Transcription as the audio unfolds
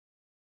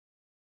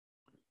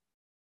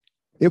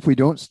If we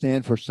don't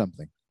stand for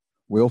something,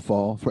 we'll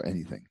fall for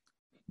anything.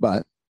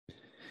 But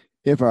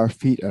if our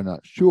feet are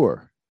not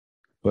sure,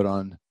 but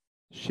on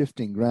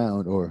shifting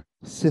ground or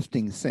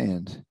sifting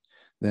sand,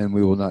 then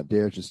we will not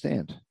dare to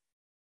stand.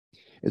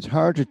 It's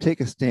hard to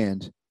take a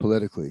stand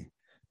politically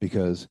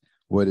because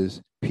what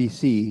is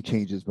PC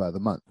changes by the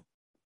month.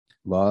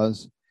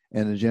 Laws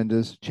and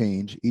agendas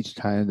change each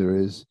time there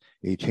is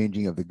a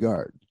changing of the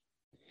guard.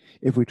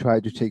 If we try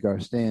to take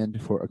our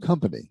stand for a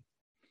company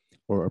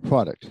or a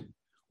product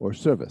or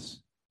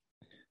service,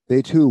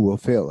 they too will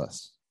fail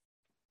us.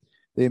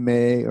 They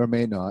may or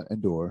may not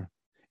endure,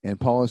 and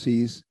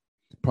policies,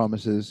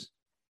 promises,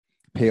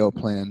 payout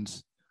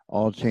plans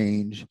all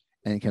change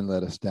and can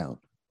let us down.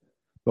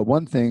 But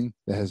one thing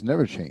that has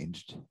never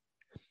changed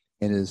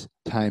and is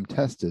time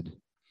tested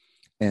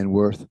and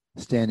worth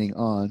standing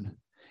on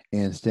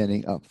and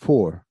standing up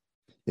for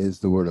is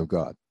the Word of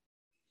God.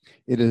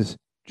 It is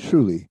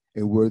truly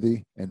a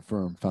worthy and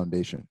firm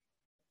foundation.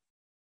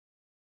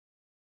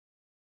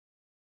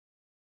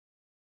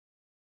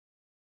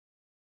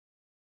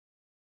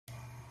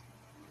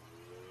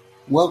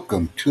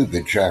 Welcome to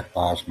the Jack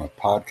Bosma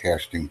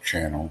podcasting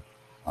channel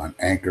on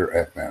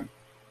Anchor FM.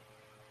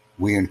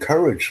 We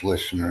encourage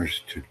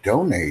listeners to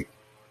donate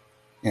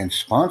and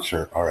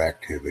sponsor our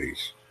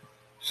activities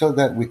so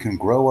that we can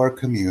grow our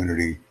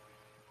community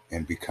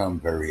and become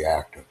very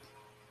active.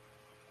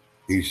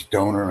 These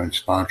donor and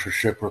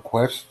sponsorship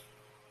requests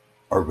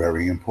are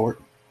very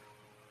important.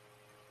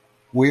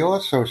 We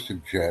also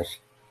suggest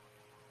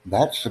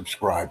that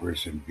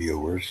subscribers and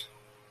viewers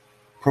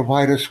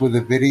provide us with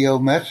a video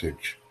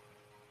message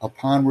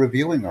upon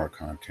reviewing our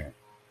content.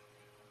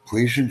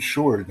 Please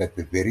ensure that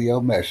the video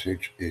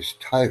message is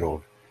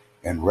titled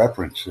and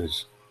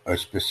references a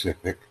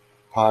specific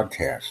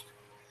podcast.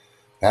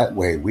 That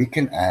way we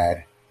can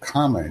add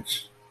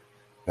comments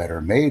that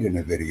are made in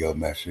a video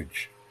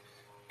message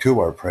to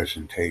our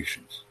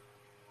presentations.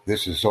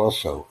 This is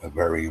also a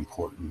very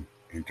important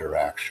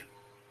interaction.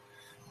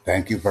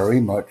 Thank you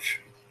very much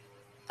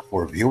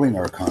for viewing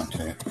our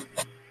content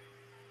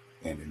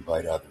and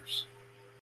invite others.